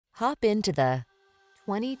Hop into the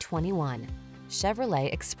 2021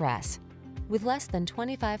 Chevrolet Express. With less than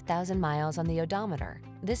 25,000 miles on the odometer,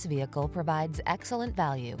 this vehicle provides excellent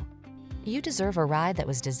value. You deserve a ride that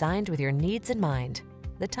was designed with your needs in mind.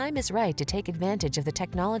 The time is right to take advantage of the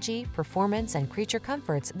technology, performance, and creature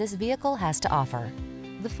comforts this vehicle has to offer.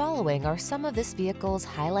 The following are some of this vehicle's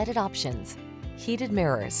highlighted options: heated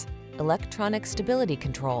mirrors, electronic stability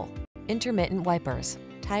control, intermittent wipers,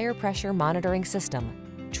 tire pressure monitoring system,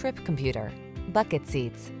 trip computer, bucket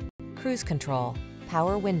seats, cruise control,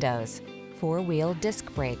 power windows, four-wheel disc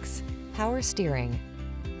brakes, power steering.